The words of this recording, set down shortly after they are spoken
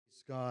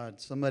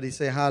God. Somebody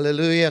say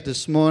hallelujah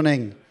this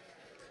morning.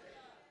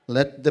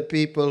 Let the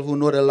people who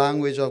know the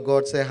language of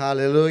God say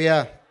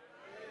hallelujah.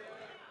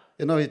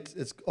 You know,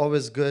 it's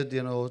always good,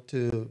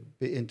 to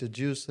be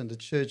introduced in the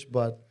church,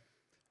 but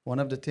one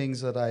of the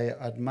things that I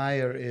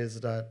admire is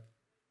that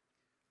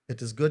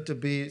it is good to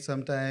be,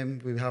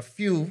 sometimes we have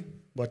few,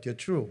 but you're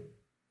true.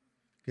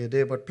 Okay,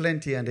 there but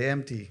plenty and they're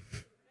empty.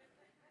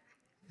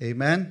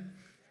 Amen.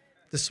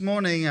 This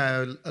morning,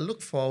 I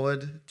look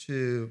forward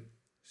to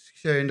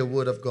sharing the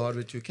word of God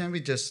with you. Can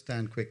we just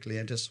stand quickly?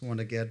 I just want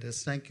to get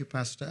this. Thank you,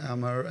 Pastor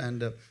Amar and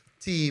the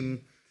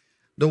team.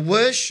 The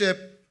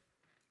worship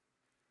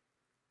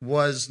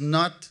was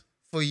not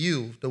for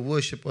you. The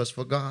worship was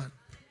for God.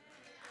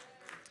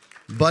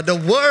 But the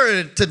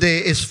word today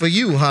is for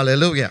you.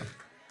 Hallelujah.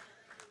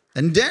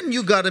 And then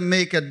you got to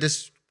make a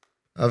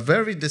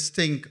very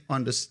distinct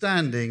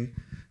understanding.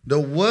 The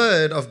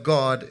word of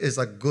God is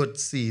a good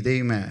seed.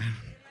 Amen.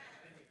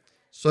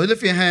 So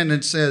lift your hand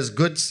and says,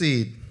 good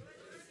seed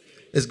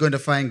is going to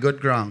find good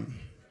ground.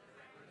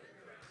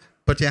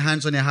 Put your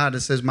hands on your heart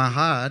and says, my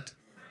heart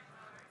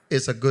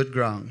is a good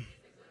ground.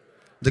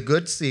 The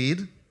good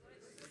seed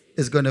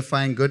is going to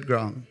find good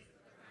ground.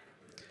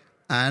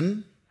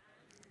 And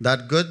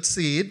that good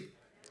seed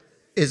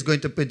is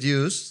going to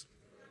produce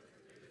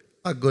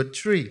a good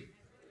tree.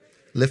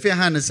 Lift your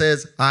hand and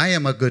says, I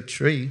am a good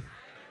tree.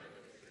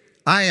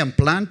 I am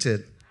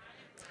planted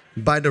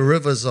by the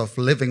rivers of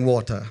living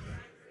water.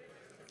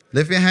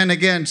 Lift your hand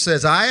again,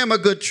 says, I am a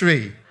good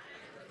tree.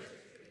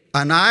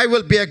 And I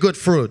will bear good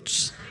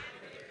fruits.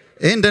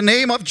 In the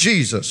name of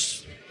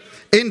Jesus.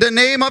 In the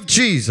name of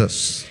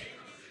Jesus.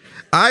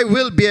 I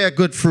will bear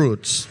good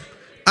fruits.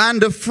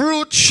 And the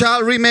fruit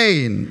shall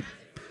remain.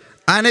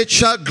 And it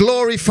shall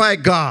glorify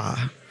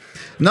God.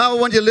 Now I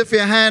want you to lift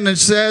your hand and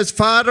says,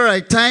 Father,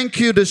 I thank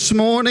you this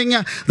morning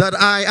that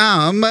I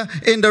am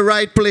in the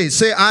right place.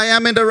 Say, I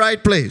am in the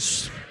right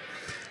place.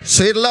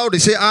 Say it loudly.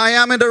 Say, I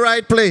am in the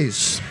right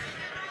place.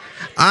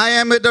 I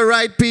am with the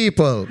right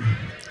people.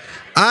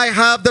 I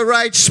have the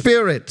right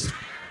spirit.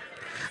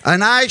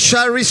 And I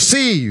shall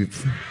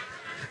receive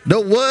the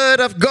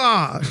word of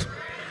God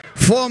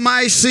for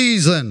my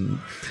season.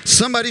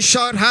 Somebody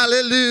shout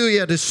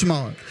hallelujah this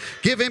morning.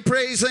 Give him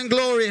praise and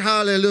glory.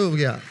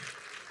 Hallelujah.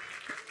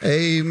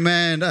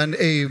 Amen and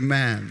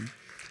amen.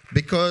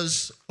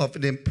 Because of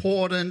the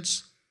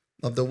importance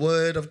of the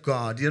word of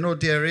God. You know,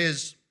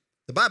 the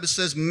Bible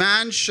says,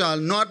 man shall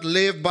not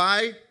live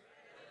by,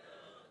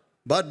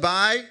 but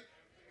by.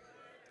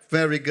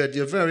 Very good.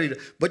 You're very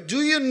good. But do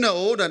you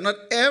know that not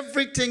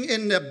everything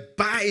in the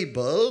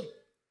Bible,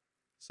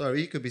 sorry,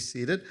 you could be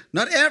seated.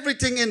 Not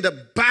everything in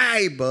the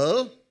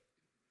Bible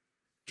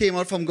came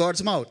out from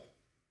God's mouth.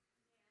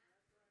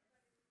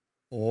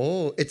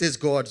 Oh, it is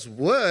God's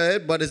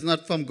word, but it's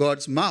not from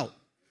God's mouth.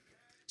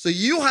 So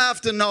you have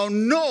to now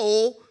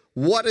know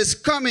what is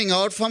coming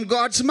out from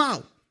God's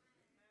mouth.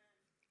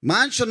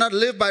 Man shall not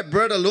live by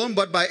bread alone,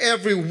 but by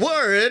every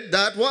word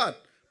that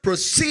what?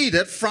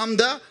 Proceeded from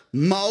the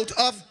mouth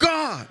of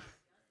God.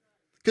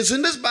 Because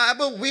in this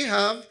Bible, we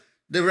have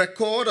the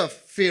record of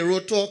Pharaoh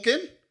talking.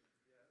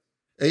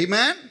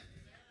 Amen.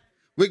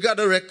 We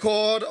got a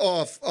record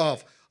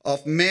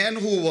of men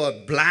who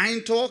were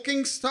blind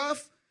talking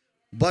stuff.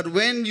 But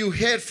when you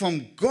hear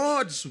from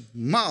God's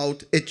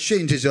mouth, it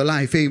changes your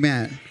life.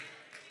 Amen.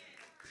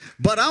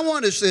 But I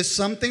want to say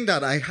something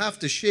that I have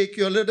to shake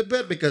you a little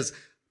bit, because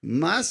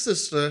my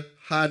sister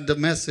had the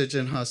message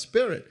in her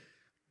spirit.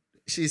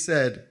 She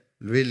said,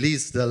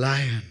 release the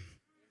lion.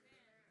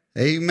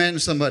 Amen,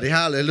 somebody.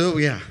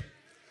 Hallelujah.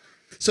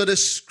 So the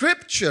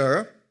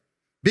scripture,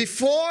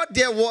 before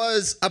there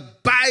was a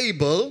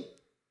Bible,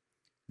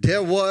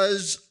 there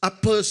was a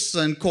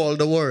person called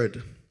the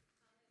Word.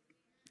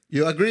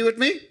 You agree with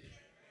me?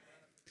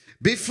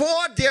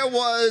 Before there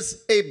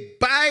was a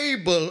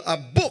Bible, a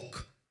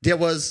book, there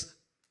was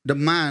the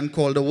man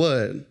called the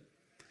Word.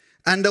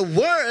 And the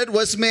Word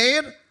was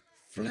made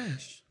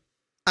flesh.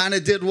 And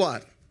it did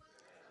what?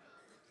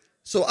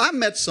 So I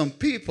met some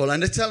people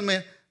and they tell me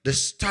they're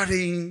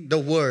studying the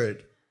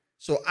word.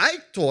 So I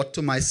thought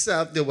to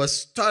myself they were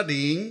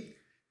studying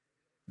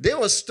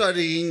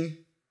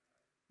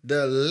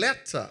the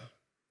letter,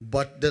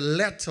 but the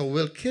letter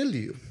will kill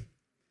you.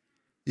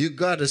 You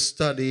got to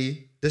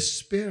study the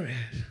spirit.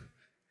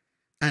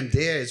 And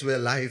there is where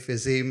life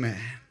is.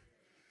 Amen.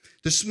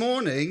 This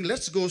morning,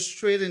 let's go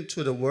straight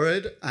into the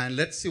word and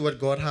let's see what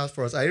God has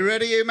for us. Are you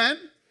ready? Amen?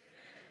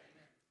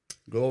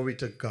 Glory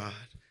to God.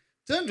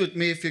 Turn with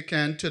me, if you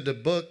can, to the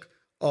book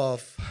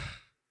of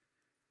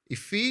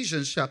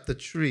Ephesians chapter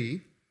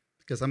 3,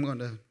 because I'm going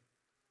to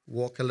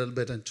walk a little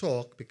bit and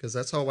talk, because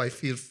that's how I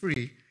feel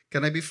free.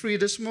 Can I be free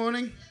this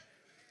morning?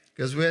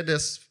 Because where the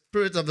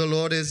Spirit of the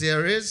Lord is,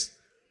 there is.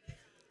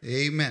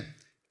 Amen.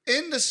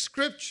 In the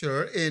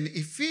scripture, in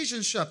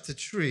Ephesians chapter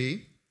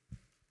 3,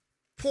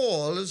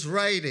 Paul is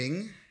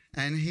writing,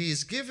 and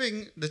he's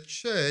giving the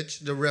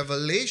church the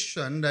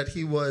revelation that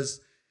he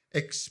was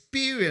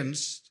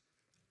experienced,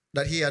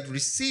 that he had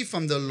received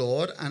from the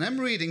Lord. And I'm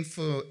reading,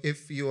 for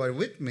if you are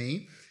with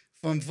me,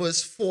 from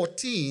verse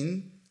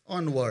 14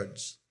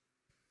 onwards.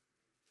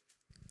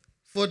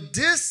 For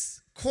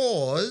this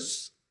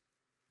cause,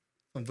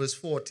 from verse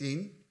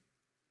 14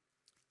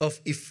 of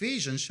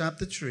Ephesians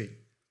chapter 3.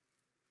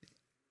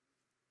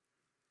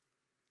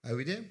 Are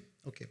we there?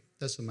 Okay,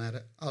 doesn't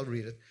matter. I'll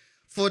read it.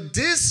 For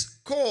this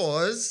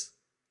cause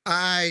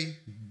I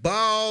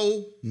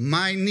bow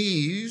my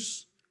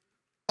knees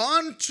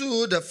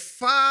unto the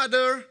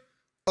Father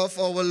of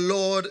our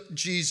Lord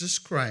Jesus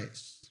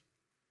Christ,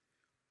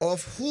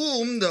 of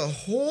whom the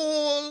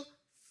whole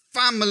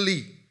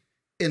family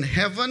in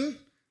heaven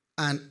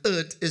and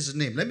earth is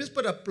named. Let me just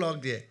put a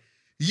plug there.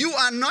 You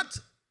are not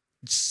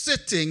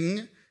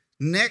sitting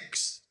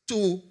next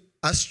to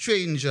a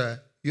stranger.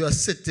 You are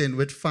sitting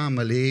with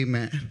family.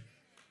 Amen.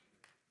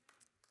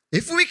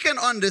 If we can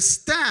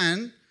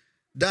understand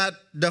that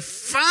the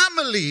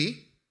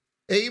family,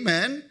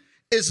 amen,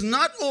 is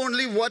not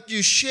only what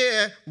you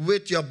share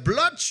with your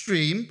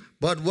bloodstream,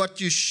 but what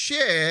you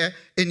share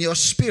in your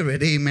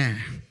spirit. Amen.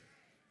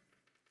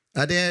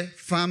 Are there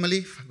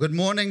family? Good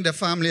morning, the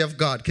family of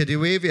God. Could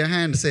you wave your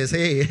hand and say,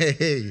 hey, hey,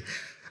 hey,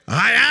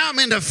 I am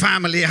in the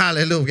family.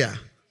 Hallelujah.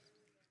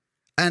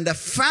 And the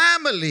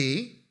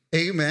family,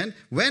 amen,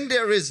 when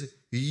there is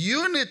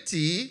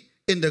unity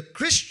in the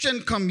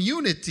Christian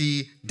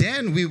community,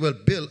 then we will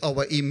build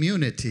our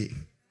immunity.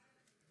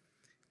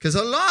 Because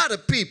a lot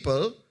of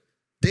people,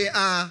 they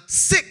are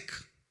sick,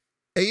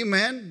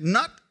 amen,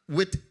 not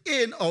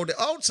within or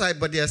the outside,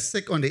 but they are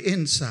sick on the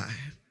inside.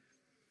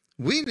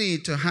 We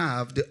need to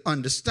have the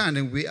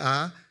understanding we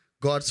are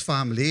God's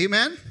family,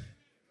 amen.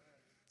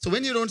 So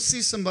when you don't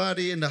see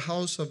somebody in the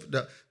house of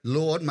the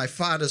Lord, my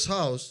Father's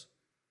house,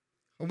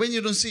 or when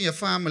you don't see your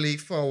family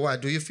for a while,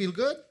 do you feel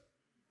good?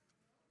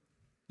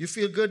 You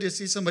feel good? You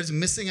see somebody's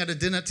missing at the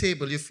dinner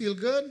table, you feel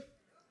good?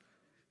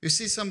 You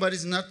see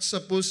somebody's not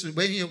supposed to,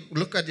 when you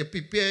look at your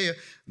your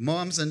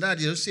moms and dad,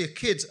 you see your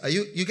kids,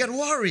 you get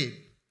worried.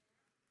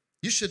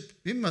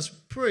 We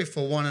must pray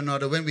for one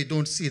another when we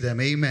don't see them,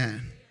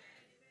 amen.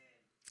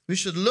 We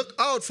should look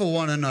out for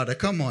one another.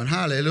 Come on,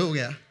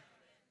 hallelujah.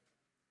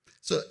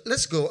 So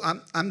let's go.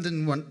 I'm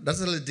the one,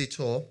 that's a little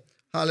detour.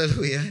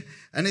 Hallelujah.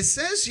 And it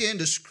says here in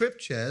the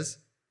scriptures,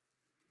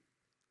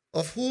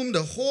 of whom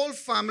the whole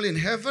family in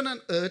heaven and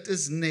earth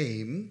is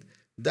named,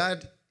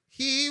 that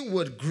he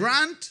would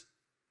grant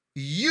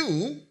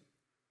you,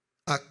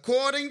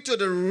 according to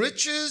the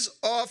riches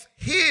of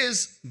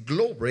his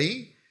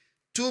glory,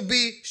 to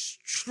be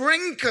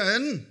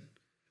strengthened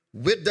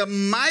with the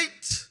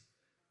might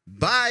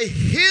by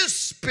his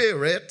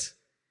Spirit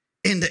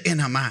in the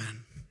inner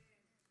man.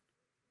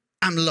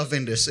 I'm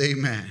loving this.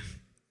 Amen.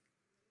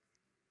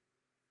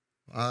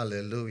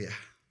 Hallelujah.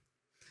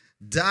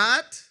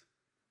 That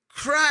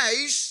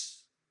Christ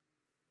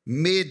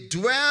may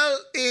dwell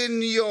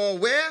in your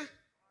where?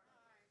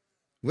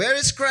 Where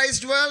is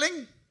Christ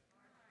dwelling?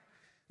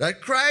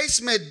 That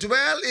Christ may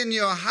dwell in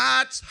your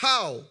hearts.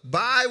 How?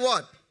 By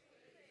what?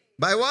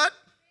 By what?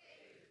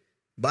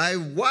 By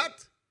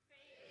what?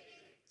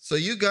 So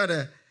you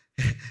gotta,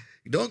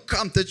 don't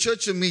come to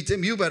church and meet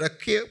him. You better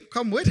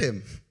come with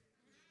him.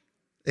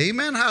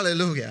 Amen.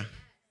 Hallelujah.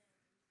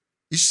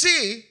 You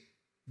see,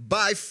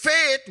 by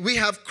faith, we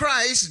have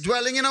Christ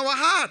dwelling in our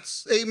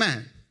hearts.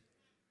 Amen.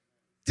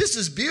 This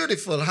is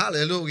beautiful.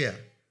 Hallelujah.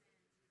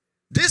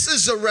 This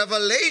is a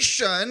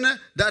revelation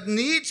that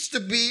needs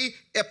to be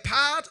a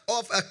part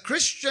of a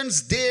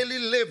Christian's daily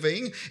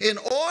living in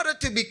order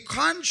to be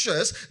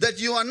conscious that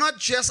you are not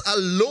just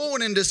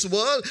alone in this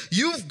world.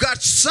 You've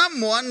got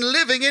someone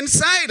living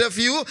inside of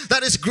you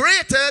that is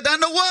greater than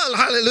the world.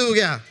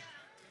 Hallelujah.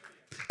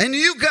 And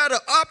you got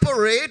to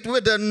operate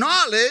with the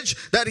knowledge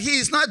that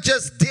he's not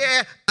just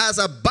there as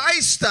a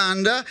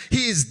bystander,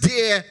 he's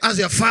there as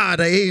your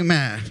Father.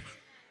 Amen.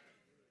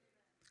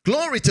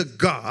 Glory to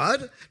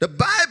God. The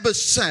Bible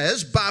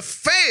says by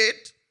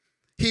faith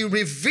he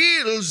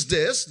reveals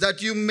this,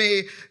 that you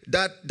may,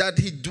 that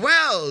he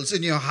dwells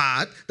in your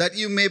heart, that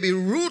you may be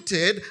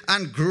rooted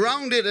and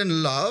grounded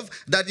in love,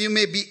 that you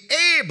may be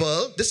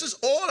able. This is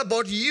all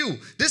about you.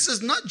 This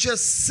is not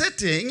just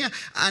sitting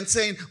and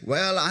saying,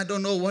 well, I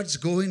don't know what's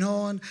going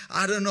on.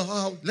 I don't know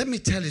how. Let me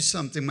tell you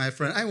something, my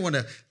friend. I want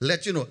to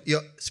let you know,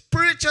 your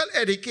spiritual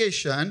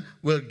education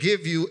will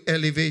give you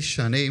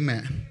elevation.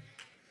 Amen.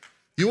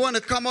 You want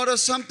to come out of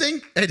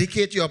something?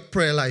 Educate your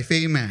prayer life.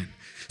 Amen.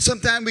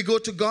 Sometimes we go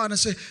to God and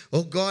say,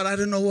 oh God, I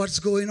don't know what's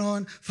going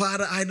on.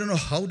 Father, I don't know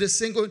how this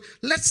thing going.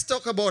 Let's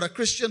talk about a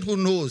Christian who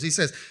knows. He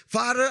says,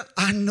 Father,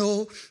 I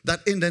know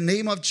that in the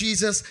name of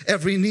Jesus,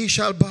 every knee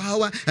shall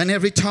bow and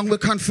every tongue will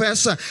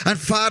confess. And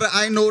Father,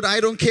 I know that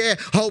I don't care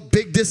how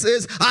big this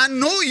is. I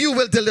know you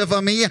will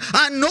deliver me.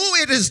 I know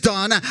it is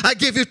done. I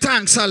give you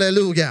thanks.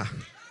 Hallelujah.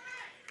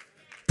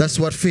 That's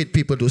what faith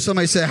people do.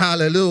 Somebody say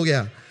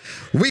hallelujah.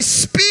 We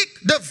speak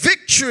the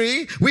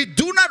victory. We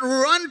do not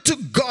run to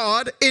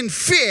God in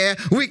fear.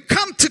 We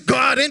come to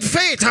God in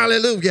faith.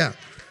 Hallelujah.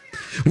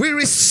 We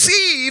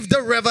receive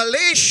the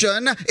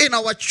revelation in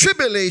our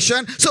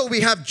tribulation, so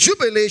we have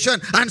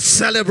jubilation and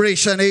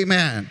celebration.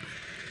 Amen.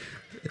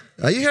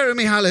 Are you hearing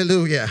me?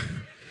 Hallelujah.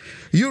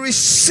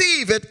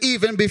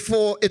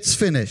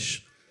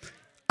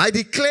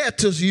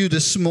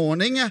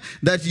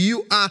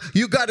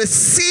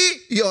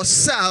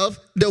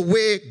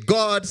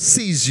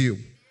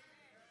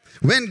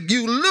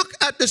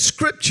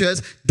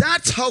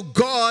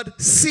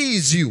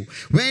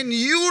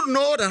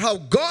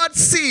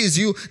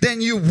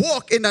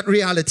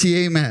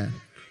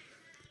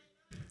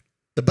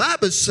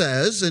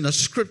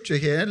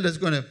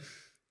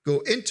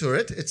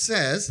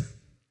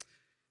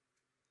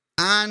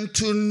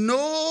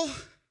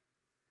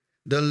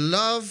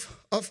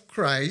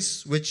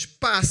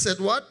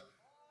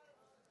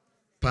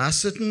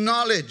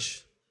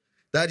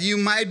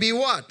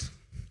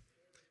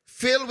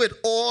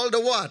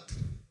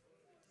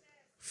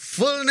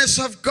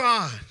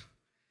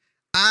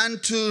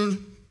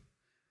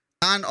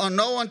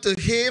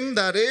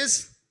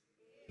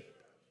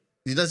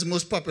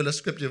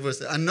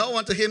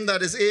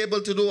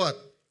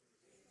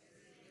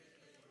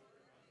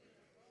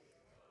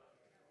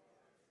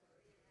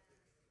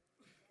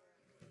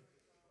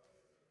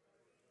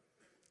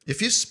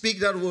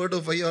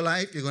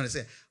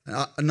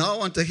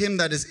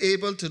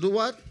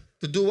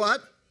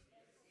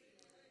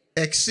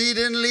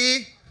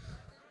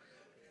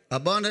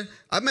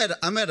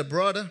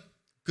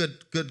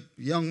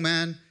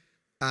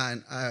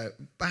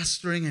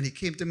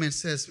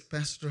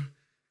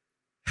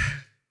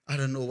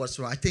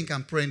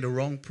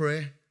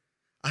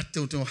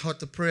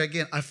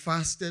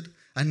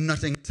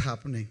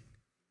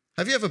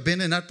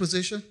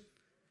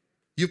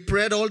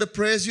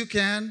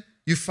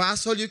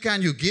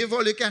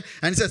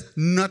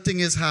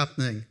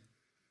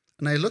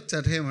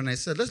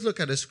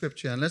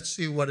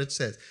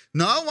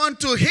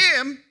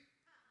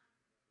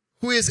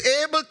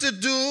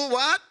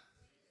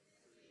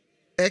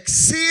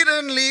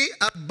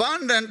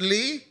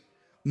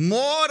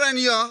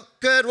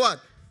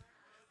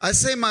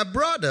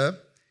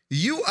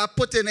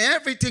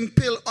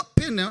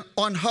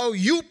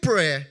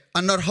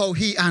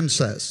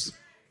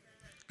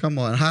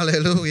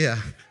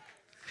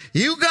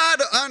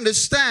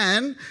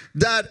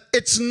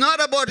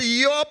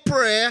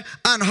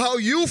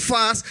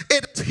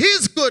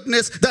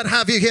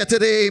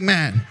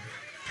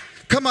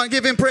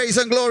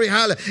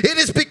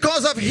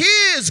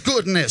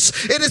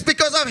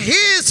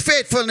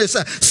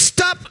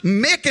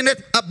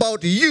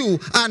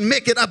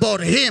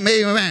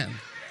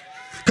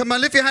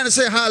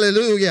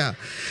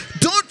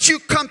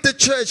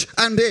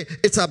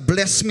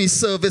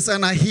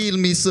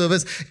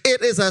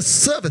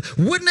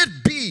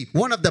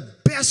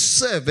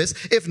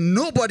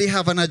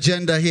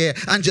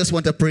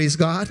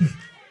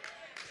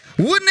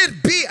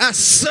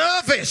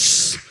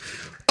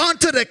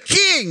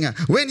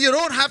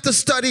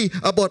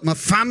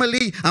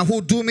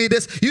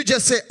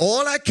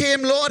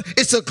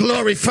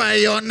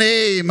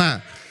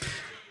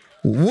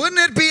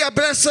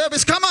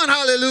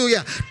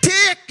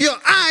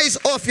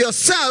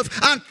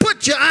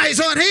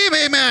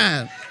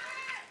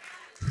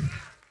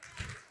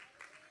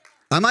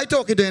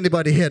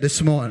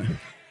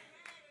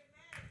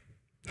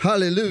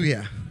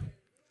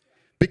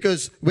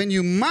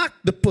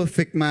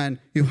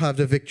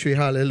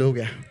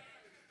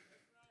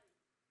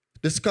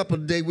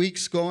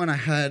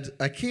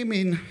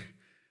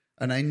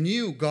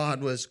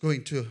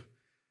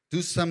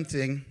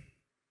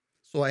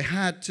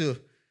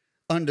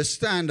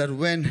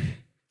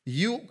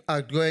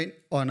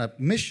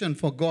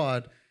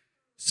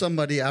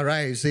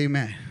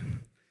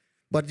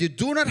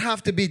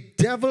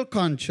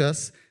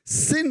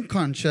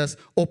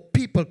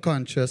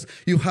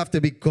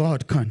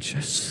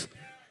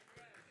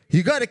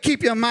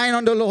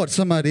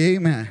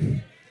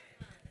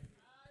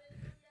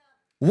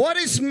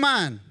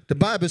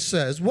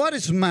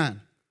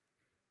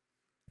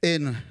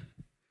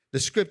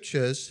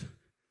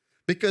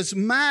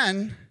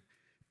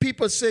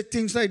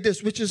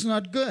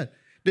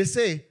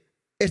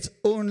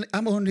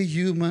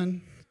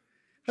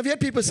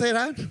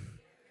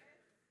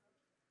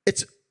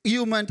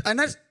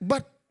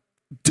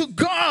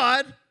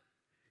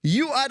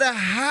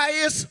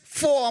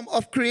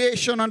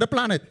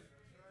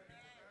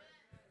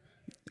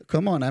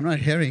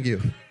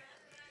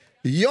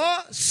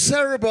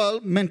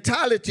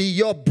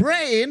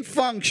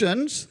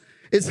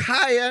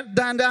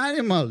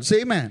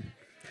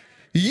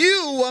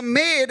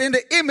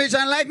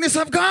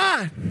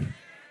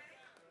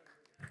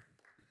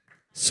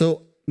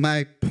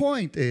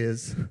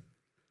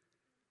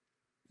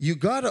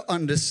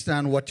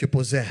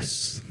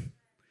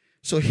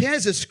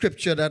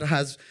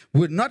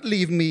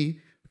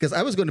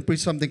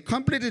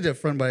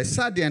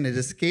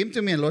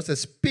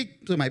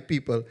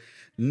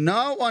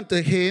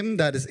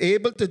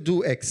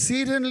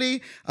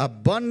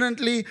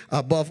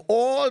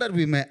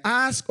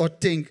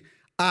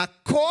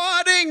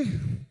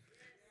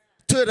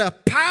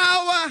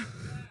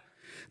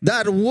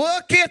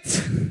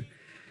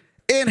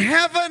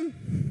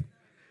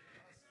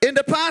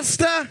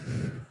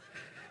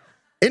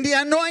 In the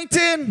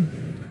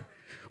anointing,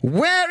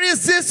 where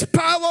is this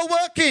power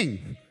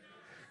working?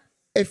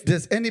 If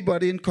there's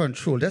anybody in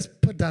control, let's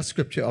put that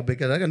scripture up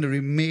because I'm going to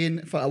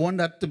remain. I want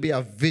that to be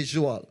a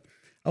visual.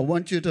 I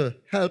want you to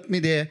help me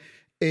there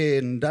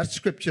in that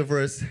scripture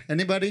verse.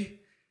 Anybody?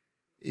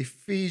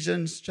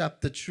 Ephesians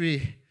chapter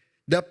 3.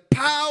 The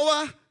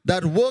power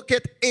that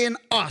worketh in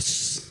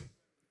us.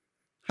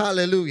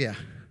 Hallelujah.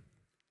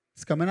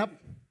 It's coming up.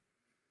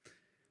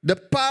 The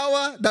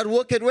power that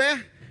worketh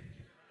where?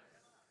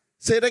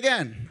 Say it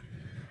again.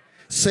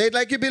 Say it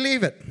like you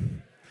believe it.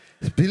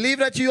 Believe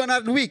that you are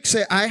not weak.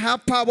 Say, I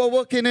have power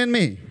working in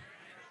me.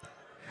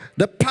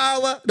 The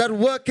power that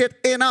worketh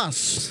in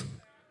us.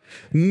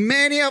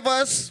 Many of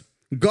us,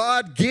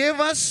 God gave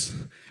us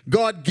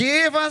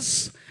the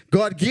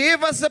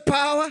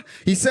power.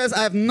 He says,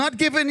 I have not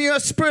given you a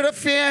spirit of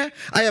fear.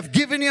 I have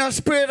given you a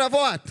spirit of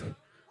what?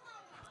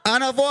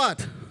 And of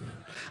what?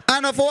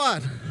 And of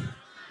what?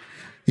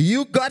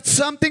 You got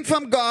something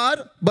from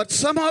God, but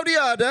somehow or the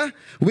other,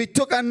 we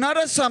took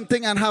another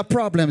something and have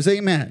problems.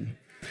 Amen.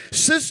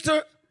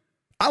 Sister,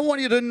 I want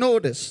you to know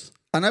this,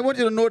 and I want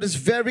you to know this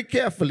very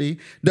carefully.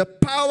 The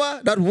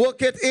power that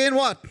worketh in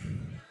what?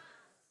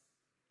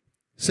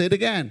 Say it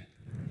again.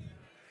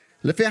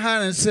 Lift your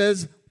hand and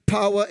says,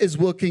 power is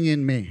working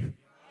in me.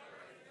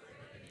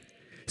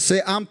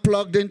 Say, I'm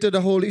plugged into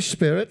the Holy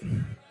Spirit.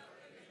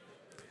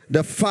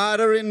 The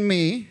Father in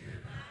me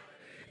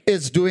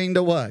is doing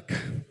the work.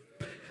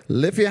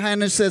 Lift your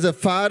hand and says, the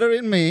Father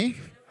in me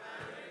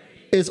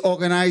is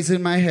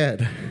organizing my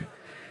head.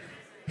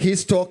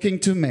 He's talking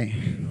to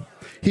me.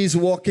 He's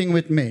walking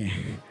with me.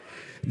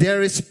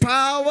 There is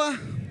power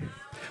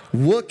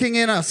working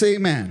in us.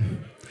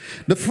 Amen.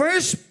 The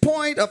first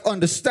point of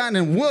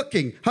understanding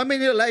working. How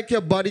many of you like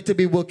your body to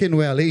be working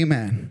well?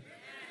 Amen.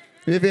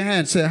 Lift your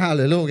hand, say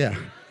hallelujah.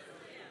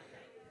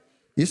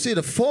 You see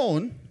the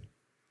phone,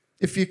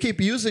 if you keep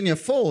using your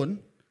phone,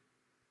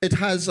 it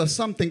has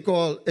something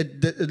called,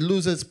 it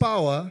loses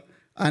power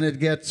and it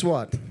gets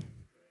what?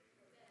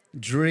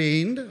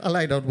 Drained. I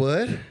like that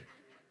word.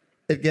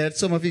 It gets,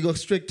 some of you go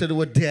straight to the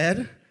word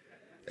dead.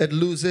 It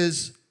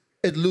loses.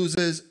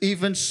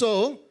 Even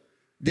so,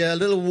 there are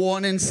little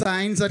warning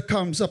signs that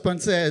comes up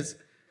and says,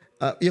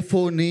 your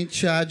phone needs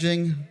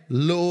charging,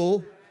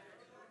 low.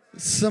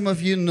 Some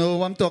of you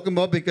know I'm talking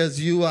about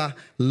because you are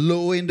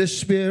low in the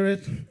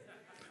spirit.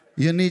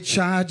 You need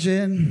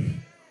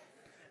charging.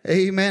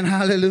 Amen.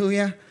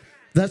 Hallelujah.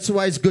 That's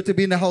why it's good to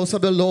be in the house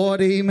of the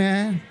Lord.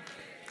 Amen.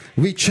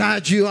 We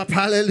charge you up.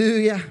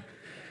 Hallelujah.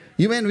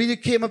 When you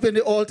came up in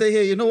the altar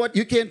here, you know what?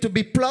 You came to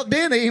be plugged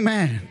in.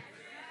 Amen.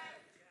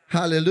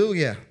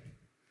 Hallelujah.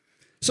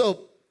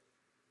 So,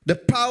 the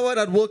power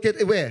that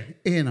worketh where?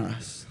 In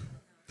us.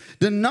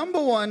 The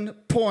number one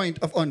point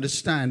of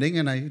understanding,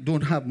 and I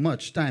don't have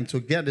much time to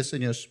get this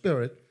in your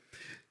spirit,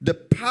 the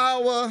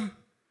power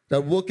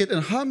that worketh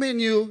in, how many of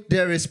you,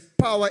 there is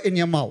power in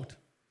your mouth?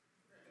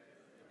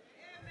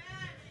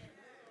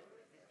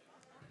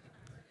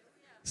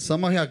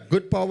 Some of you have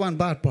good power and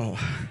bad power.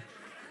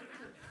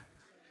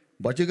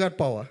 But you got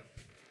power.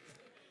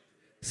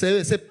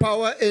 Say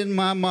power in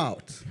my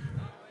mouth.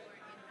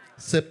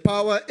 Say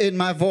power in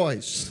my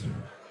voice.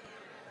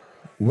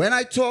 When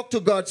I talk to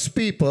God's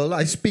people,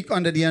 I speak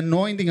under the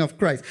anointing of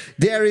Christ.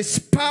 There is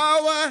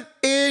power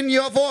in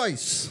your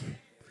voice.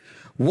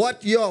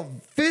 What your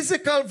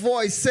physical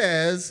voice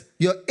says,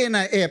 your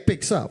inner ear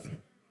picks up.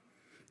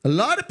 A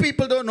lot of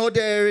people don't know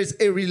there is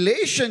a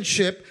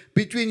relationship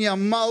between your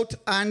mouth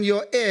and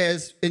your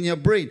ears in your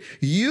brain.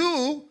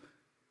 You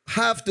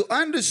have to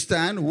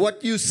understand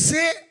what you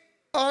say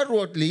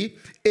outwardly,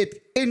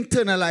 it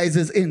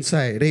internalizes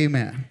inside.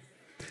 Amen.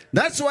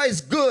 That's why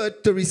it's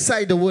good to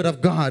recite the word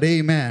of God.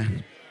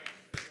 Amen.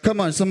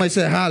 Come on, somebody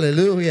say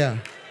hallelujah.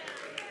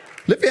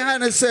 Lift your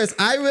hand and says,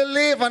 I will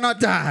live and not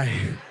die.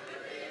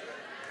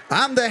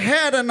 I'm the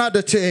head and not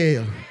the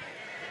tail.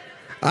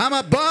 I'm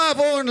above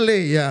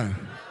only.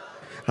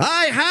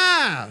 I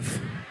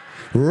have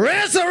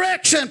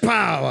resurrection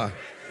power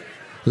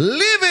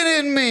living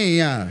in me,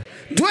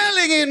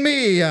 dwelling in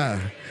me.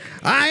 I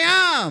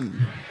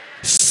am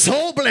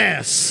so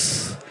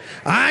blessed.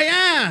 I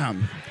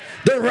am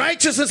the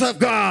righteousness of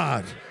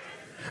God.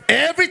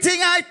 Everything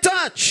I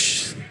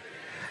touch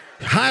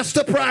has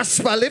to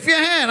prosper. Lift your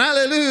hand.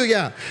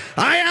 Hallelujah.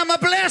 I am a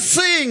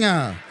blessing.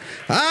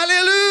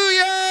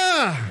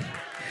 Hallelujah.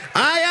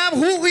 I am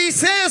who he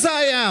says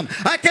I am.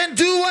 I can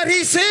do what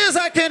he says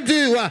I can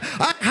do.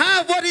 I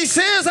have what he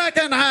says I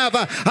can have.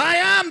 I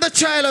am the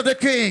child of the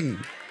King.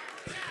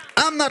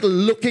 I'm not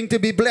looking to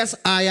be blessed.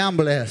 I am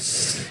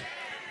blessed.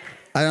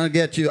 I don't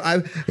get you.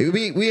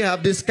 We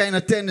have this kind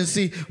of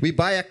tendency. We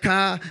buy a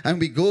car and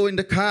we go in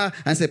the car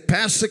and say,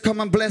 Pastor, come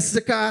and bless the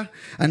car.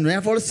 And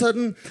then all of a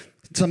sudden,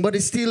 somebody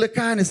steal the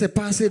car and they say,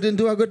 Pastor, you didn't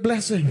do a good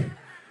blessing.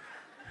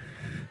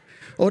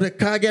 Or the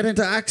car get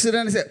into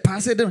accident and say,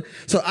 Pastor, didn't.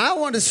 So I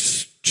want to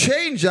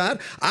change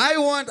that. I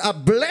want a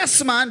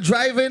blessed man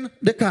driving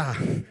the car.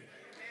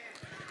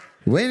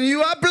 When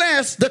you are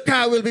blessed, the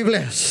car will be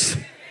blessed.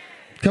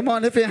 Come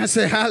on, if you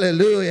say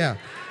hallelujah.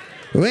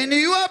 When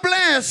you are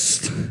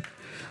blessed,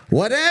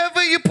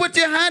 whatever you put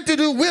your hand to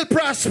do will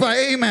prosper.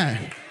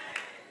 Amen.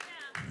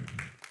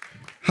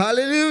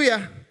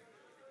 Hallelujah.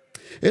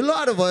 A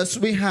lot of us,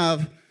 we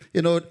have,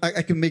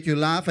 I can make you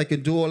laugh, I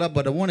can do all that,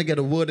 but I want to get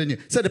a word in you.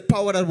 Say the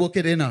power that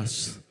worketh in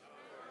us.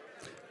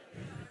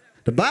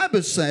 The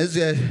Bible says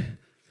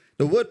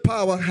the word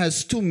power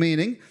has two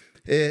meanings.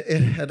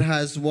 It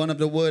has one of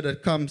the word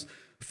that comes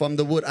from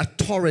the word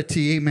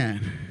authority.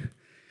 Amen.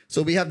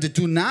 So we have the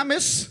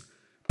dunamis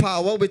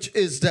power, which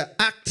is the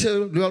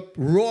actual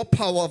raw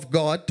power of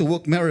God to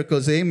work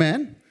miracles.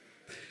 Amen.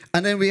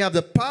 And then we have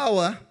the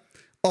power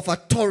of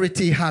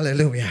authority.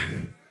 Hallelujah.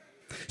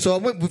 So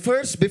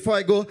first, before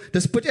I go,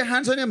 just put your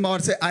hands on your mouth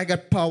and say, I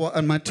got power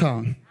on my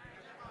tongue.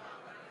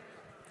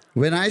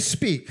 When I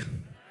speak,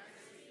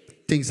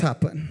 things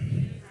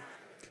happen.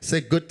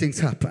 Say good things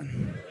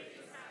happen.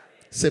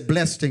 Say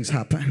blessed things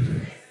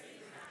happen.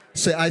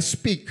 Say I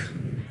speak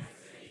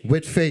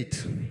with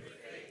faith.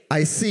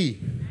 I see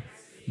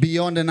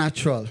beyond the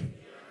natural.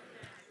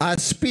 I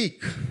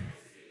speak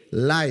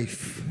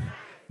life,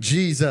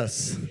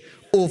 Jesus,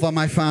 over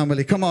my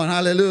family. Come on,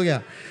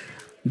 hallelujah.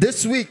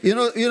 This week,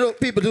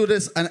 people do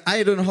this, and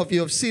I don't know if you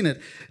have seen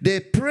it.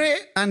 They pray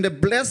and they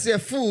bless their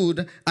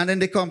food, and then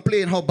they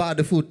complain how bad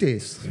the food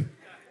tastes.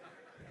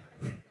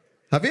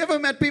 Have you ever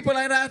met people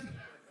like that?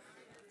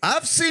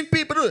 I've seen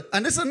people do it.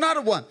 And this is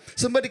another one.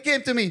 Somebody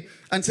came to me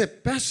and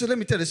said, Pastor, let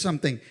me tell you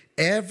something.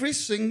 Every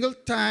single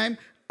time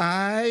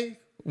I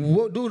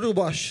do the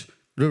wash,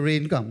 the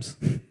rain comes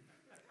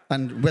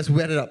and just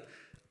wet it up.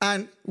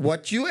 And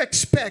what you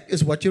expect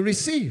is what you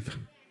receive.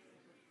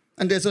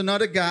 And there's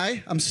another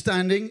guy, I'm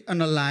standing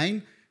on a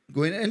line,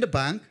 going in the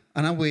bank,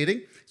 and I'm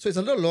waiting. So it's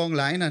a little long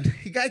line, and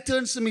the guy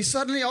turns to me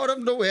suddenly out of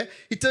nowhere.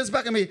 He turns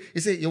back at me. He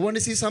said, you want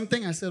to see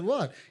something? I said,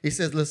 what? He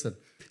says, listen,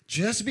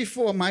 just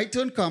before my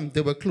turn comes,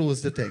 they will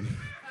close the thing.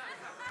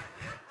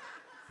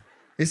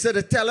 He said,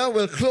 the teller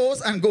will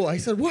close and go. I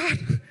said, what?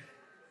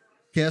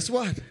 Guess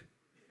what?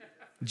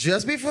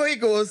 Just before he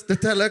goes, the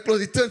teller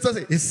closes. He turns and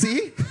says, you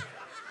see?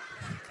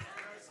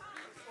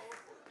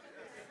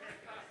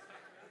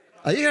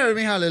 Are you hearing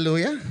me?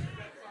 Hallelujah.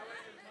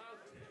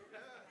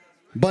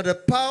 But the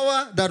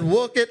power that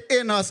worketh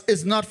in us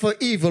is not for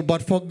evil,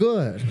 but for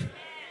good.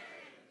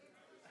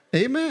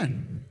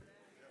 Amen.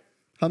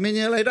 How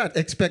many are like that?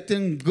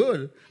 Expecting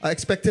good,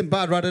 expecting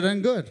bad rather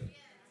than good.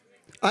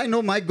 I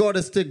know my God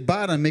is take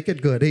bad and make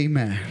it good.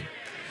 Amen.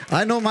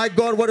 I know my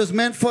God, what is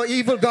meant for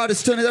evil, God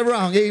is turning it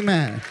around.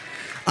 Amen.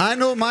 I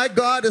know my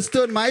God has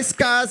turned my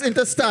scars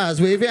into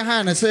stars. Wave your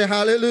hand and say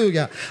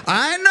hallelujah.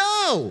 I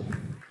know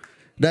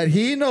that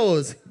he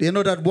knows,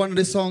 that one of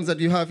the songs that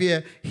you have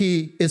here,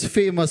 he is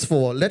famous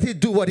for. Let him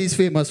do what he's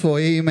famous for.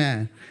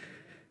 Amen.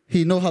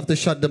 He knows how to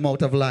shut the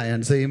mouth of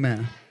lions.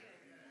 Amen.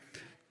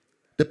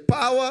 The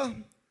power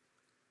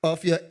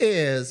of your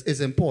ears is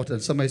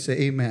important. Somebody say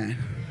amen.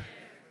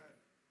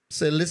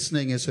 Say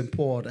listening is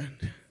important.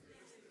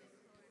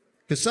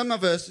 Because some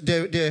of us,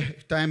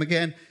 time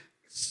again,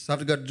 have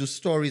to go do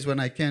stories when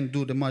I can't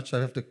do the much. I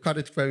have to cut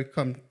it very,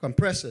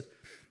 compress it.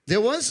 There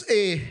was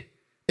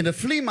in the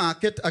flea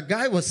market, a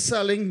guy was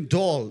selling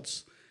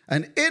dolls.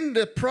 And in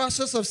the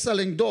process of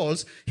selling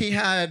dolls, he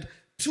had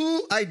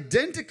two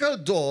identical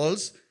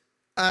dolls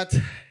at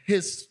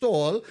his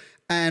stall.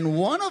 And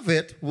one of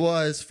it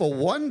was for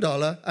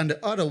 $1 and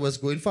the other was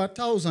going for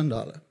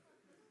 $1,000.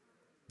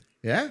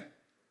 Yeah?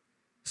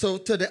 So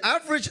to the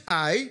average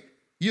eye,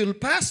 you'll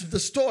pass the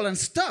stall and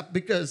stop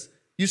because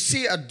you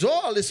see a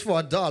doll is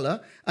for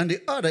 $1 and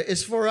the other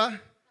is for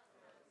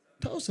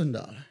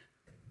 $1,000.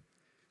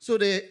 So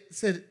they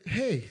said,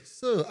 hey,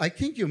 sir, I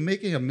think you're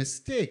making a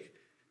mistake.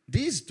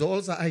 These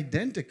dolls are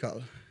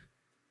identical.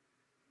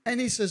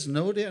 And he says,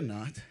 no, they're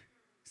not.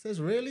 He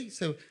says, really?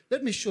 So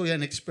let me show you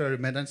an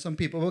experiment. And some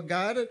people were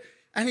gathered.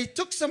 And he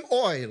took some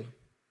oil.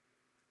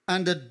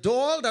 And the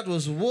doll that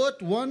was worth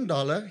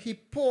 $1, he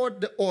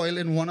poured the oil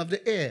in one of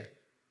the ear.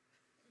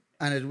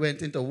 And it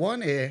went into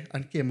one ear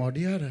and came out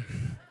the other.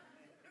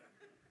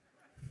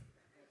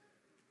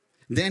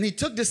 Then he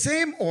took the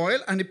same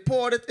oil and he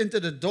poured it into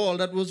the doll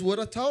that was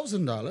worth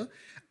 $1,000.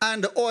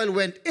 And the oil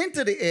went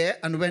into the air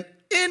and went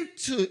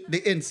into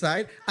the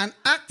inside and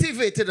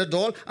activated the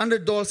doll. And the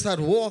doll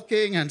started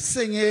walking and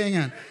singing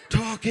and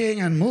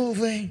talking and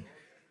moving.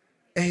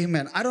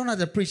 Amen. I don't have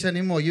to preach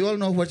anymore. You all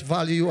know what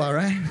value you are,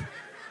 right?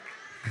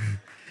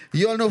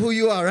 You all know who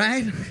you are,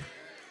 right?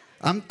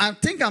 I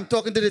think I'm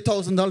talking to the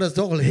 $1,000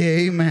 doll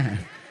here. Amen.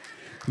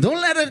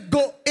 Don't let it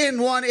go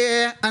in one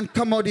ear and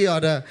come out the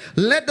other.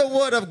 Let the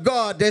word of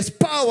God, there's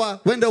power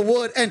when the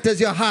word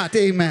enters your heart.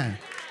 Amen.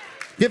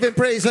 Give him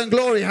praise and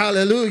glory.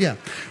 Hallelujah.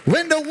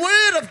 When the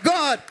word of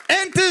God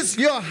enters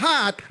your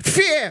heart,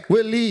 fear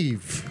will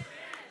leave.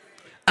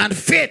 And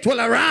faith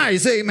will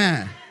arise.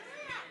 Amen.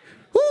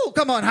 Woo,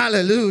 come on.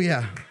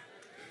 Hallelujah.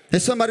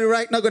 There's somebody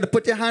right now going to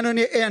put your hand on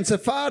your ear and say,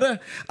 Father,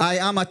 I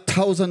am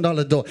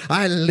 $1,000 door.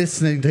 I'm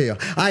listening to you.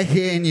 I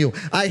hearing you.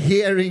 I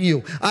hearing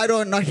you. I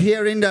don't not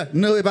hearing the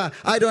neighbor.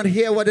 I don't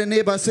hear what the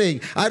neighbor is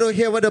saying. I don't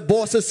hear what the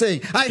boss is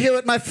saying. I hear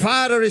what my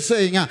father is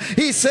saying.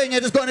 He's saying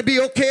it is going to be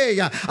okay.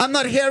 I'm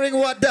not hearing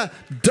what the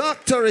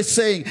doctor is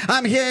saying.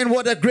 I'm hearing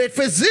what the great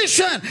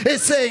physician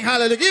is saying.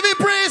 Hallelujah. Give me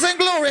praise and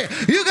glory.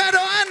 You got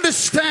to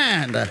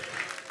understand that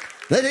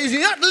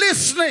you're not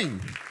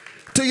listening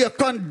to your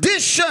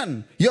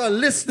condition, you're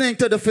listening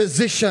to the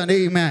physician.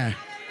 Amen.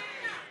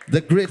 The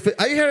great.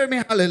 Are you hearing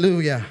me?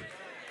 Hallelujah.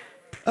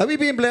 Are we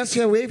being blessed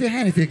here? Wave your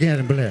hand if you're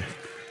getting blessed.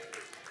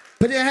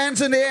 Put your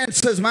hands in the air and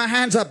says, my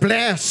hands are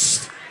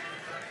blessed.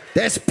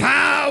 There's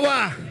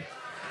power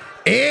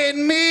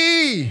in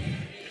me.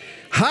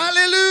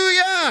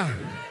 Hallelujah.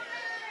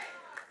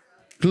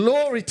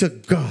 Glory to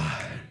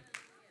God.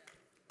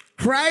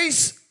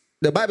 Christ.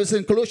 The Bible says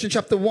in Colossians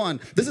chapter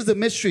 1, this is a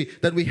mystery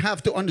that we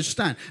have to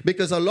understand,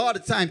 because a lot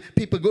of time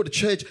people go to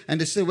church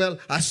and they say, well,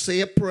 I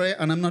say a prayer,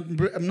 and I'm not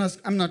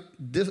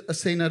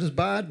saying that is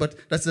bad, but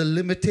that's a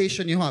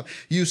limitation you have.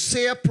 You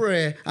say a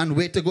prayer and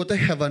wait to go to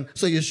heaven,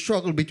 so you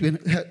struggle between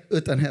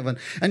earth and heaven.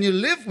 And you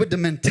live with the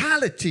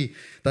mentality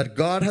that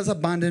God has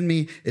abandoned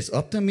me. It's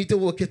up to me to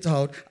work it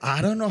out.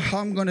 I don't know how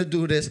I'm going to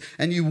do this.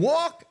 And you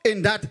walk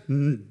in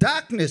that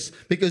darkness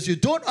because you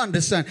don't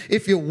understand.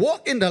 If you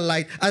walk in the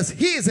light as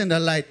he is in the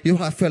light, you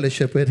have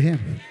fellowship with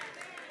him.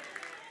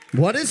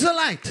 What is the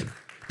light?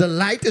 The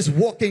light is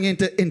walking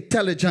into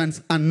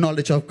intelligence and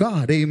knowledge of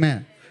God.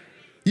 Amen.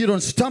 You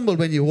don't stumble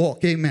when you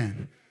walk.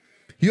 Amen.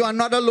 You are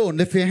not alone.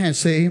 Lift your hands.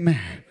 Say amen.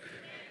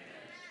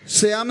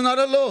 Say, I'm not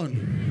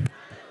alone.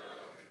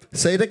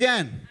 Say it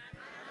again.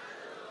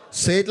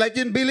 Say it like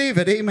you believe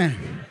it.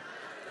 Amen.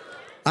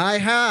 I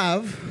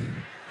have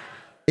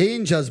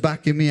angels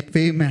backing me up.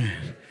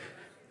 Amen.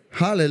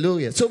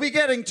 Hallelujah. So we're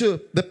getting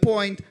to the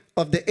point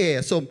of the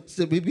air. So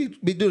we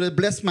do the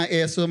bless my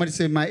ears. So somebody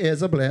say, my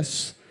ears are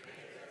blessed.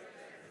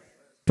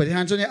 Put your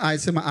hands on your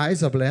eyes. Say, my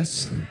eyes are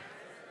blessed.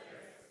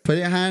 Put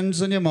your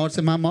hands on your mouth.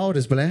 Say, my mouth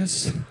is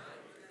blessed.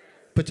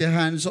 Put your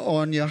hands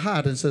on your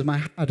heart and say, my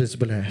heart is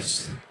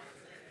blessed.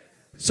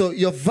 So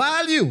your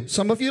value,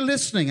 some of you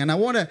listening, and I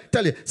want to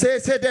tell you, say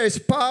there is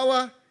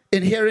power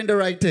in hearing the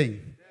right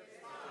thing.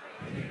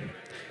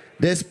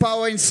 There's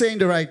power in saying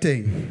the right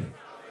thing.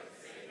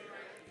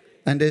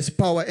 And there's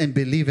power in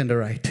believing the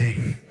right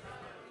thing.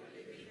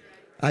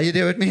 Are you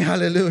there with me?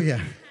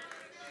 Hallelujah.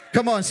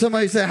 Come on,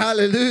 somebody say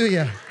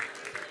hallelujah.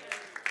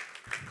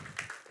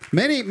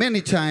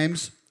 Many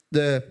times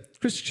the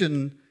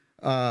Christian,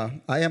 I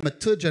am a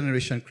third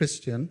generation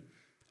Christian.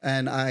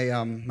 And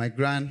my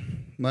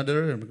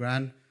grandmother and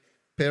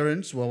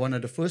grandparents were one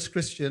of the first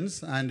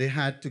Christians, and they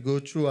had to go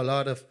through a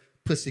lot of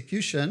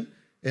persecution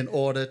in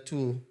order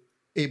to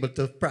able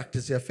to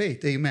practice their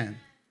faith. Amen.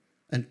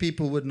 And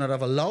people would not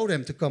have allowed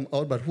them to come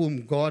out, but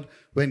when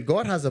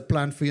God has a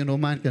plan for you, no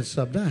man can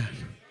stop that.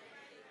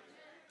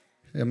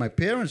 And my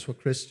parents were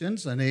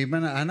Christians, and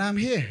amen, and I'm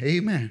here.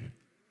 Amen.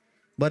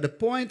 But the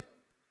point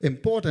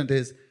important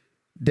is,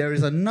 there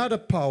is another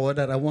power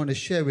that I want to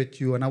share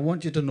with you, and I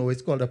want you to know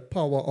it's called the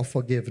power of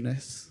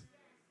forgiveness.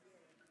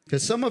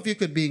 Because some of you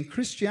could be in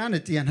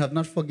Christianity and have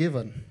not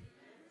forgiven.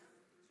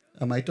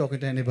 Am I talking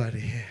to anybody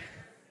here?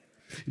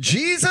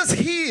 Jesus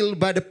healed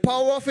by the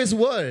power of his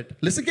word.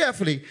 Listen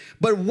carefully.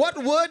 But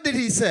what word did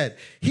he say?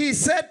 He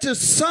said to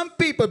some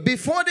people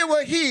before they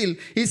were healed,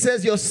 he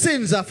says, your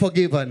sins are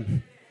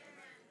forgiven.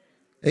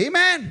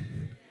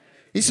 Amen.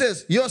 He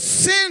says, your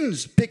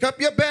sins, pick up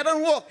your bed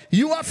and walk.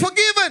 You are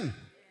forgiven.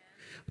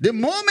 The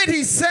moment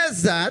he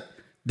says that,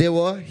 they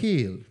were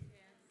healed.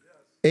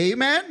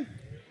 Amen?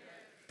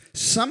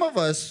 Some of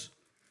us,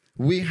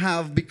 we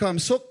have become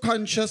so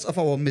conscious of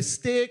our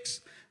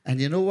mistakes.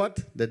 And you know what?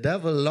 The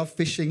devil loves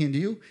fishing in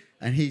you.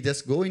 And he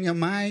just go in your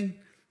mind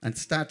and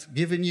start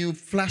giving you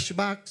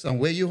flashbacks on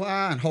where you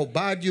are and how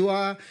bad you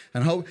are.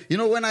 And how, you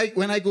know, when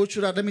I go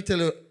through that, let me tell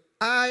you,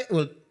 I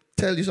will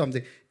tell you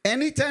something.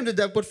 Anytime the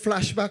devil put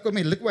flashback on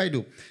me, look what I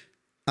do.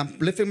 I'm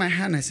lifting my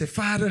hand and I say,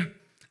 Father,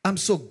 I'm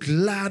so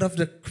glad of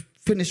the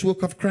finished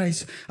work of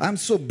Christ. I'm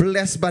so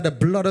blessed by the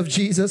blood of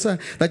Jesus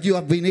that you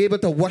have been able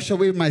to wash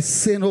away my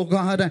sin, oh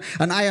God.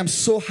 And I am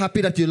so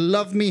happy that you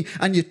love me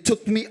and you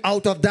took me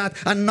out of that.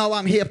 And now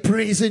I'm here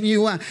praising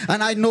you. And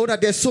I know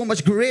that there's so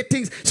much great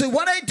things. So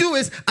what I do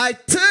is I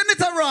turn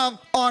it around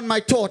on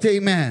my thought.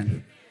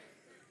 Amen.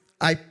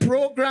 I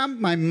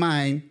program my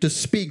mind to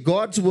speak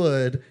God's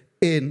word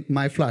in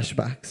my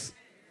flashbacks.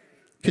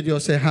 Could you all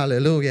say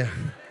hallelujah?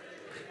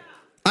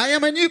 I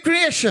am a new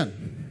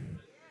creation.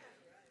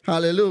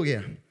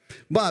 Hallelujah.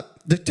 But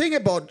the thing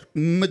about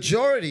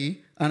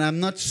majority, and I'm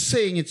not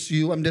saying it's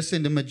you, I'm just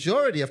saying the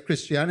majority of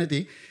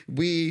Christianity,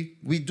 we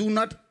do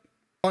not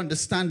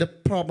understand the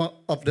problem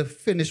of the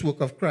finished work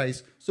of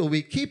Christ. So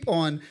we keep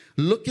on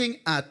looking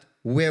at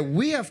where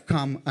we have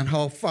come and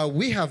how far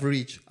we have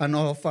reached and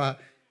how far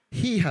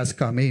he has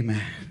come.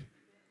 Amen.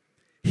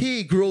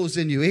 He grows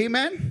in you.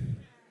 Amen.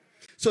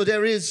 So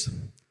there is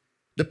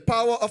the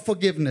power of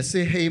forgiveness.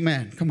 Say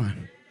amen. Come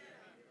on.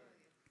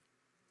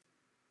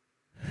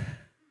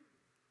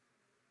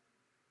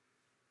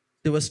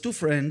 there was two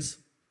friends,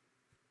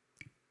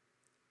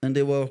 and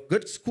they were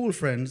good school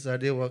friends.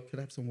 Could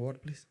I have some water,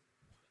 please?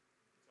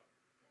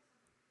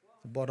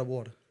 A bottle of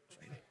water.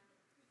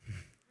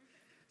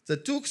 So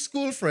two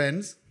school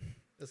friends.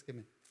 Just give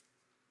me.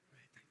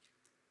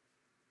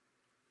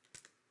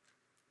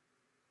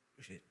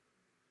 Appreciate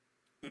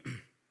it.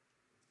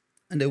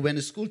 And they went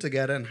to school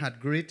together and had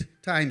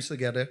great times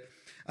together.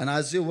 And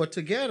as they were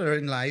together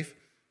in life,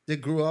 they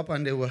grew up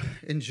and they were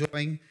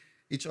enjoying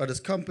each other's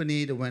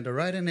company. They went to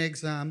write an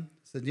exam,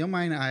 said your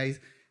mind eyes,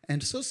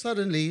 and so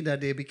suddenly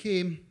that they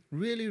became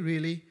really,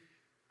 really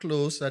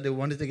close, that they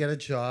wanted to get a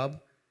job,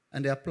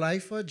 and they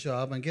applied for a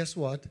job, and guess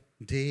what?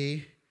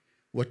 They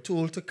were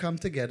told to come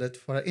together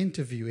for an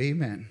interview.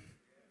 Amen.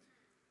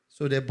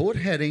 So they're both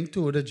heading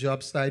to the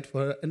job site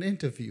for an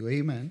interview.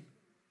 Amen.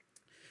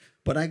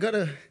 But I got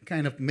to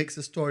kind of mix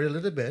the story a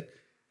little bit.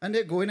 And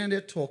they're going and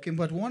they're talking.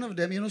 But one of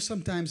them,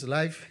 sometimes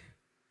life,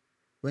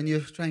 when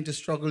you're trying to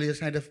struggle, you're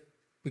trying to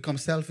become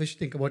selfish,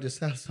 think about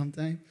yourself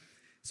sometimes.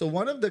 So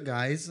one of the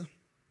guys,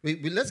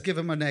 let's give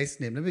him a nice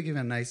name. Let me give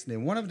him a nice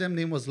name. One of them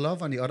name was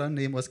Love and the other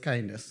name was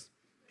Kindness.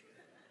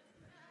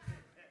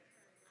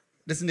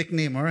 This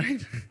nickname, all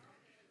right?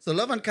 So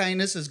Love and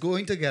Kindness is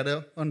going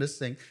together on this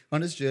thing, on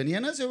this journey.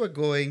 And as they were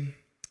going,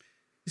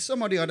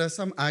 some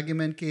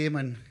argument came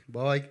and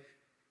boy,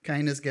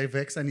 Kindness get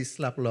vexed and he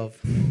slapped Love.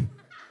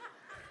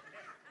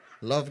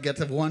 Love gets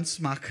one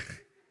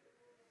smack.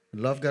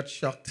 Love got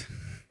shocked.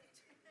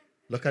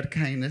 Look at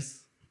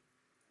Kindness.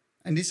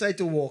 And decided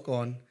to walk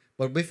on.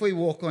 But before he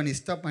walked on, he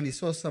stopped and he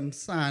saw some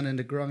sand in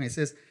the ground.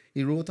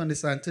 He wrote on the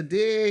sand,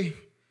 today,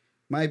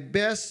 my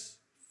best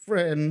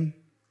friend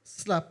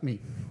slapped me.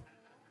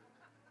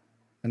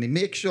 And he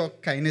makes sure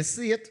Kindness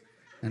see it.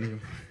 And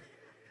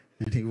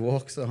he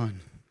walks on.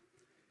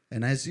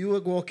 And as you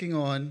were walking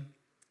on,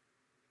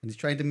 and he's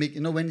trying to make,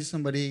 when you're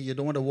somebody, you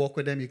don't want to walk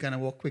with them, you kind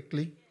of walk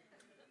quickly.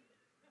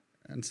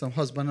 And some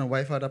husband and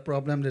wife had a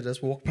problem, they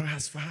just walk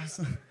fast.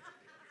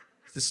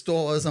 The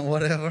stores and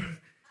whatever.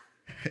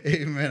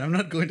 Amen. I'm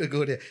not going to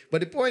go there.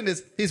 But the point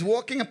is, he's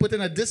walking and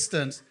putting a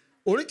distance,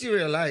 only to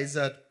realize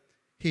that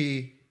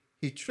he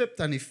tripped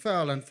and he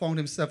fell and found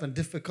himself in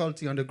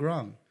difficulty on the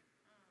ground.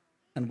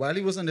 And while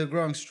he was on the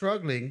ground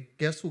struggling,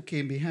 guess who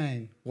came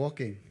behind,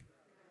 walking?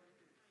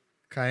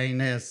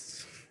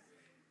 Kindness.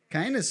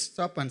 Kindness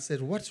stopped and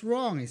said, what's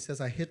wrong? He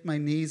says, I hit my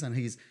knees and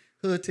he's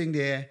hurting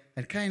there.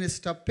 And Kindness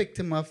stopped, picked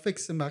him up,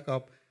 fixed him back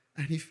up,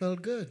 and he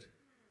felt good.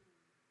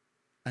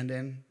 And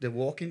then they're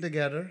walking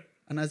together.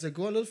 And as they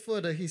go a little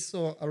further, he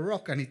saw a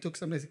rock and he took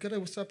something. He said, could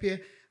I stop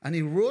here? And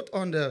he wrote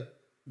on the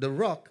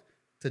rock,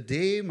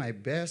 today my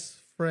best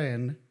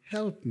friend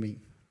helped me.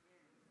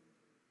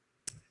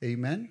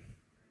 Amen.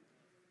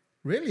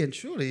 Really and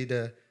truly,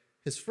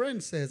 his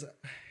friend says,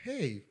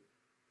 hey,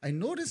 I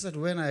noticed that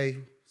when I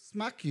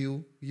smack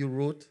you, you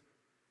wrote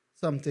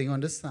something on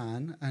the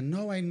sand, and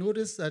now I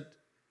notice that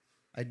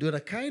I do it a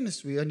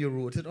kindness way and you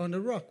wrote it on the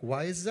rock.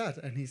 Why is that?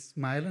 And he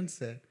smiled and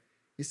said,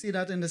 you see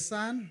that in the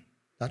sand?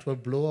 That will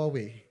blow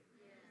away.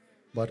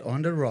 But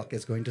on the rock,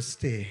 it's going to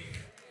stay.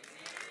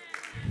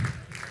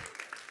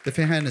 Lift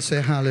your hand and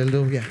say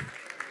hallelujah.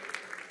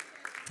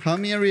 How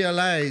many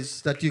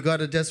realize that you got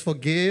to just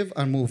forgive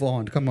and move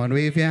on? Come on,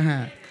 wave your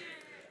hand.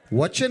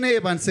 Watch your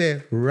neighbor and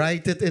say,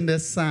 write it in the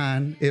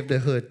sand if they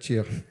hurt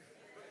you.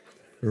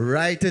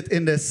 Write it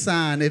in the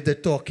sand if they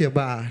talk you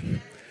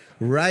bad.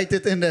 Write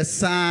it in the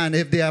sand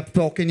if they are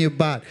talking you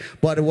bad.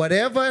 But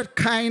whatever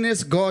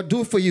kindness God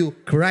do for you,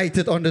 write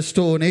it on the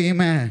stone.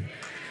 Amen.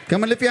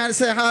 Come on, lift your hand and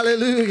say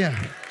hallelujah.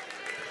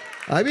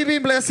 Are we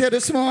being blessed here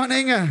this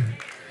morning?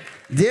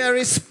 There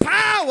is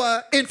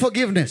power in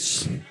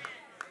forgiveness.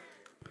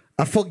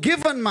 A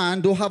forgiven man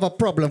don't have a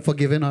problem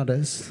forgiving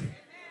others.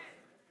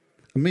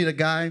 I meet a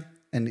guy,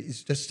 and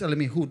he's just telling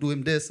me who do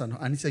him this. And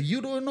he said,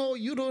 you don't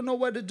know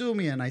what to do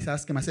me. And I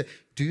asked him, I said,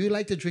 do you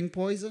like to drink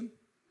poison?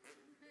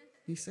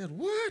 He said,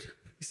 what?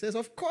 He says,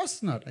 of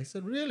course not. I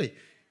said, really?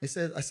 I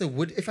said,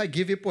 if I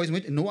give you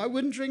poison, no, I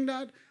wouldn't drink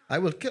that. I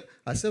will kill.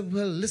 I said,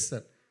 well,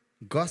 listen,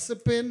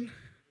 gossiping,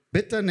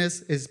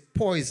 bitterness is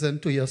poison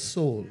to your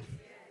soul.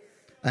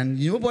 And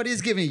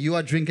nobody's giving you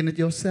are drinking it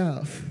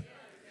yourself.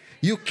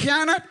 You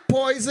cannot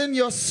poison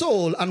your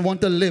soul and want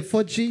to live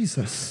for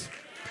Jesus.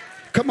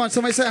 Come on,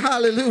 somebody say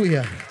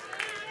hallelujah.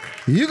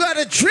 You got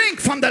to drink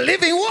from the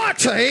living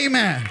water.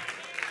 Amen.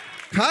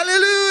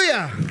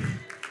 Hallelujah.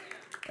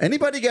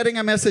 Anybody getting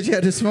a message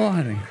here this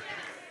morning?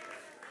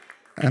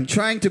 I'm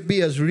trying to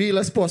be as real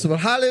as possible.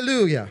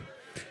 Hallelujah.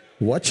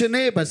 Watch your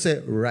neighbor and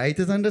say, write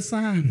it on the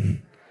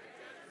sand.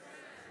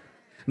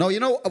 Now, you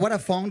know what I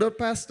found out,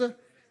 Pastor?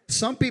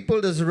 Some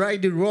people just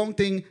write the wrong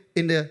thing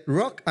in the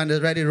rock and they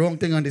write the wrong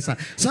thing on the sand.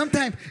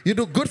 Sometimes you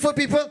do good for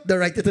people, they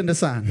write it in the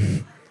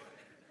sand.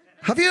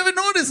 Have you ever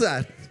noticed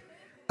that?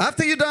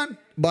 After you're done,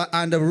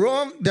 and the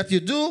wrong that you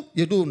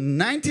do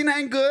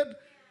 99 good,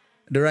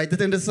 they write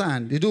it in the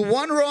sand. You do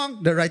one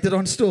wrong, they write it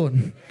on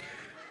stone.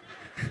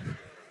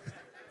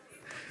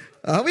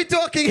 Are we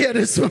talking here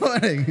this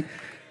morning?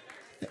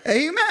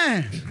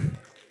 Amen.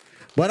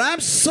 But I'm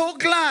so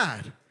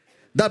glad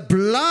The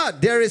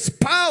blood, there is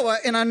power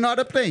in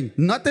another thing.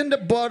 Not in the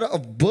blood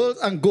of bull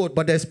and goat,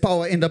 but there's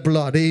power in the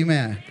blood.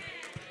 Amen.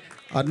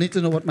 I need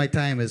to know what my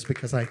time is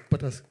because I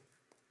put us.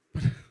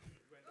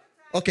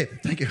 Okay,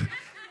 thank you.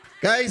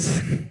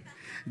 Guys,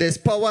 there's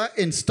power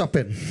in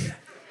stopping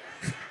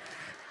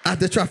at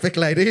the traffic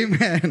light.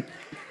 Amen.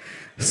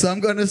 So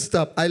I'm going to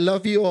stop. I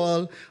love you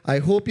all. I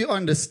hope you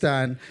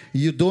understand.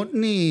 You don't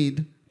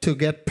need to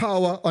get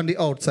power on the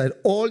outside.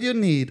 All you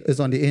need is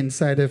on the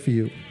inside of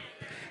you.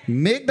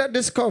 Make that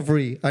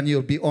discovery and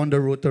you'll be on the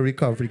road to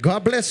recovery.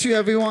 God bless you,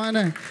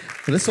 everyone.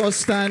 Let's all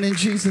stand in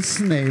Jesus'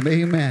 name.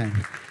 Amen.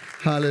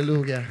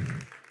 Hallelujah.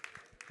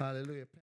 Hallelujah.